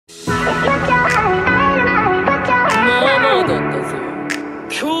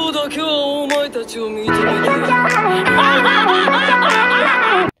Hello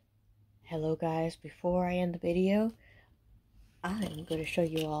guys, before I end the video, I'm going to show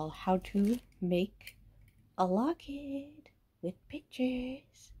you all how to make a locket with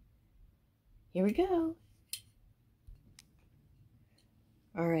pictures. Here we go.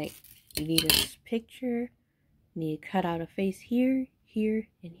 Alright, you need a picture, you need to cut out a face here, here,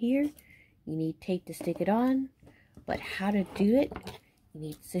 and here. You need tape to stick it on, but how to do it, you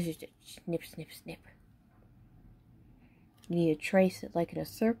need scissors to snip, snip, snip. You need to trace it like in a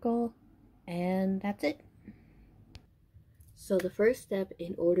circle, and that's it. So the first step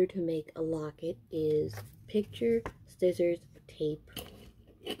in order to make a locket is picture, scissors, tape,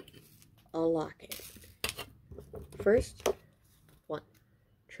 a locket. First, one,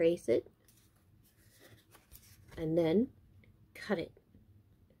 trace it, and then cut it.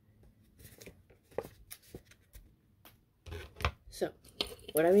 So,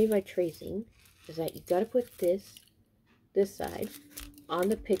 what I mean by tracing is that you gotta put this side on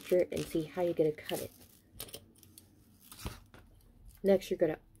the picture and see how you're gonna cut it. Next, you're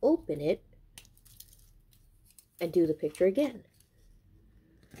gonna open it and do the picture again.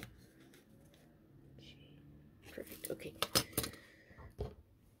 Perfect, okay.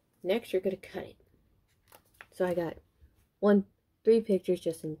 Next, you're gonna cut it. So I got 3 pictures,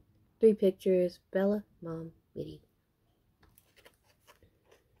 just in 3 pictures, Bella, Mom, Mitty.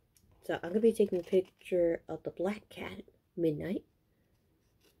 So I'm gonna be taking a picture of the black cat, Midnight.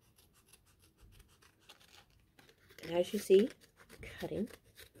 And as you see, cutting.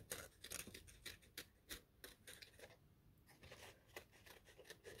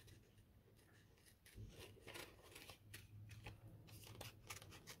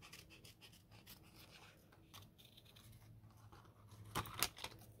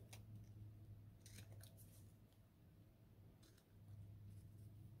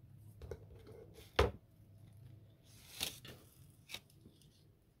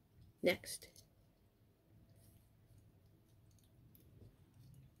 Next,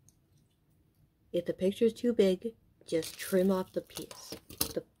 if the picture is too big, just trim off the piece.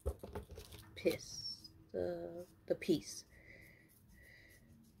 The piece.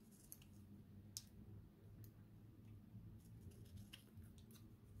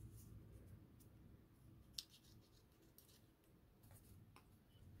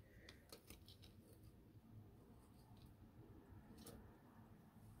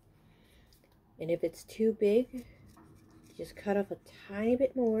 And if it's too big, just cut off a tiny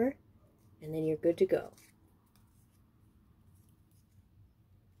bit more, and then you're good to go.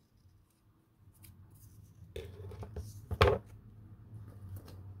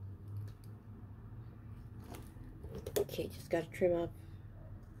 Okay, just gotta trim off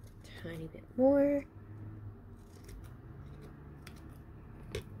a tiny bit more.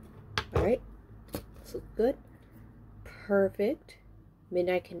 Alright, this looks good. Perfect.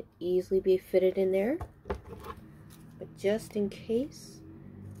 Midnight can easily be fitted in there, but just in case,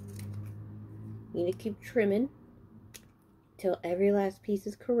 you need to keep trimming till every last piece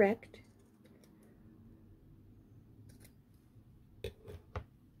is correct.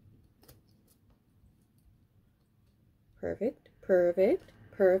 Perfect, perfect,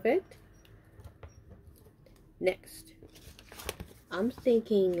 perfect. Next, I'm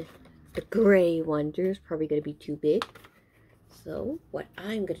thinking the gray wonder is probably going to be too big. So what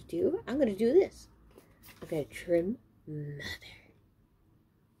I'm going to do this. I'm going to trim Mother.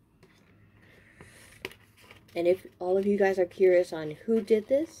 And if all of you guys are curious on who did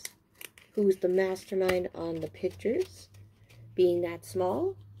this, who's the mastermind on the pictures being that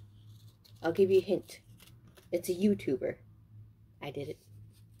small, I'll give you a hint. It's a YouTuber. I did it.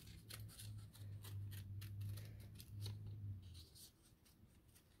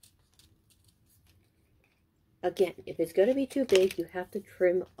 Again, if it's going to be too big, you have to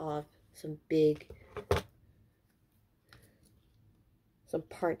trim off some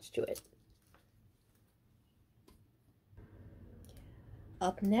parts to it.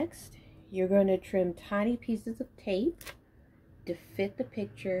 Up next, you're going to trim tiny pieces of tape to fit the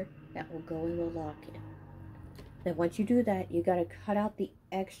picture that will go in the locket. Then once you do that, you got to cut out the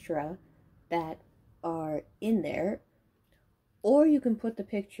extra that are in there, or you can put the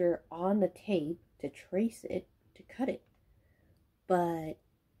picture on the tape to trace it, to cut it. But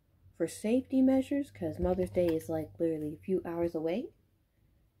for safety measures, because Mother's Day is like literally a few hours away,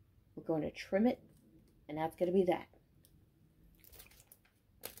 we're going to trim it, and that's going to be that.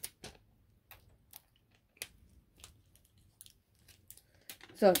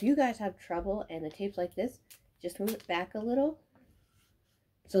 So if you guys have trouble and the tape's like this, just move it back a little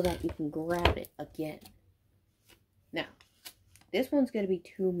so that you can grab it again. Now, this one's going to be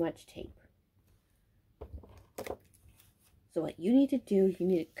too much tape. So what you need to do, you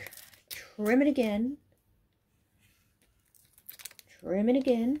need to trim it again. Trim it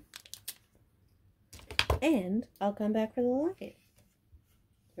again. And I'll come back for the locket.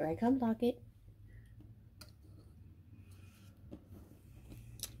 Here I come, locket.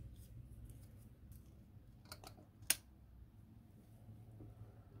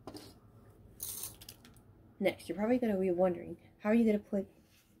 Next, you're probably going to be wondering, how are you going to put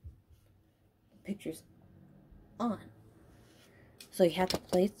pictures on? So you have to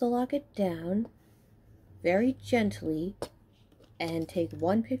place the locket down very gently and take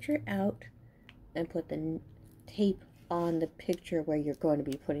one picture out and put the tape on the picture where you're going to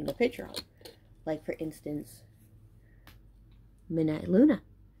be putting the picture on. Like, for instance, Midnight Luna.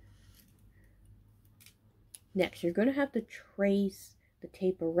 Next, you're going to have to trace the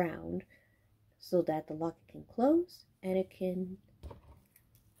tape around so that the locket can close and it can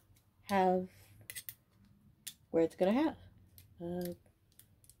have where it's going to have.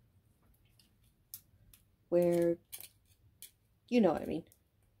 Where, you know what I mean.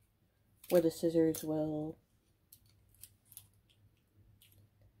 Where the scissors will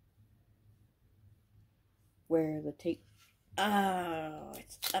where the tape, oh,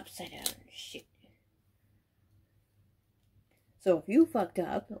 it's upside down, shit. So if you fucked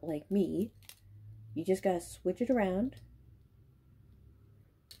up, like me, you just gotta switch it around.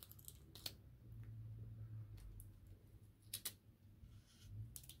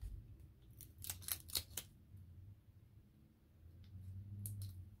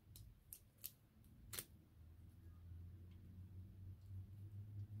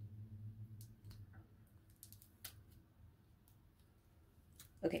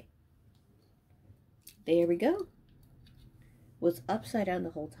 Okay. There we go. Was upside down the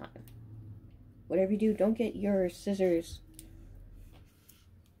whole time. Whatever you do, don't get your scissors,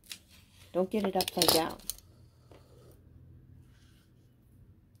 don't get it upside down.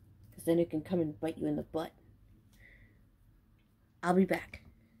 Because then it can come and bite you in the butt. I'll be back.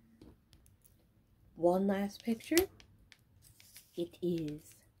 One last picture. It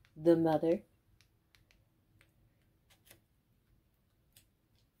is the mother.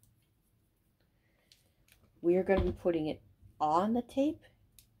 We are going to be putting it on the tape,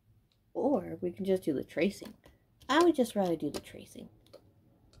 or we can just do the tracing. I would just rather do the tracing.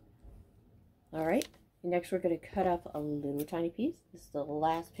 Alright, next we're going to cut off a little tiny piece. This is the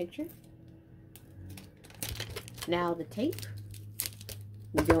last picture. Now the tape.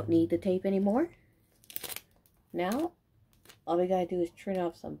 We don't need the tape anymore. Now, all we gotta do is trim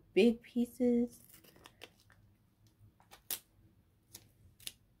off some big pieces.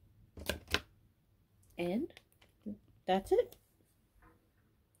 And that's it.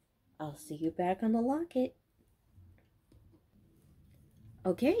 I'll see you back on the locket.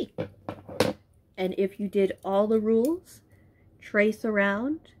 Okay. And if you did all the rules, trace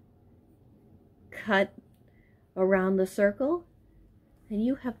around, cut around the circle, and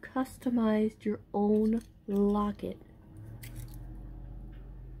you have customized your own locket.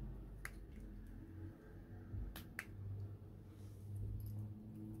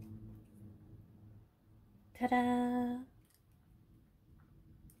 Ta-da!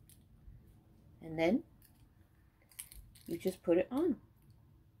 And then you just put it on.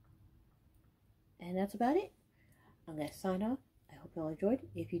 And that's about it. I'm going to sign off. I hope you all enjoyed.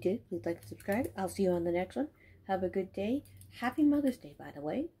 If you did, please like and subscribe. I'll see you on the next one. Have a good day. Happy Mother's Day, by the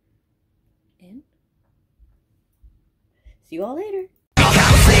way. And see you all later.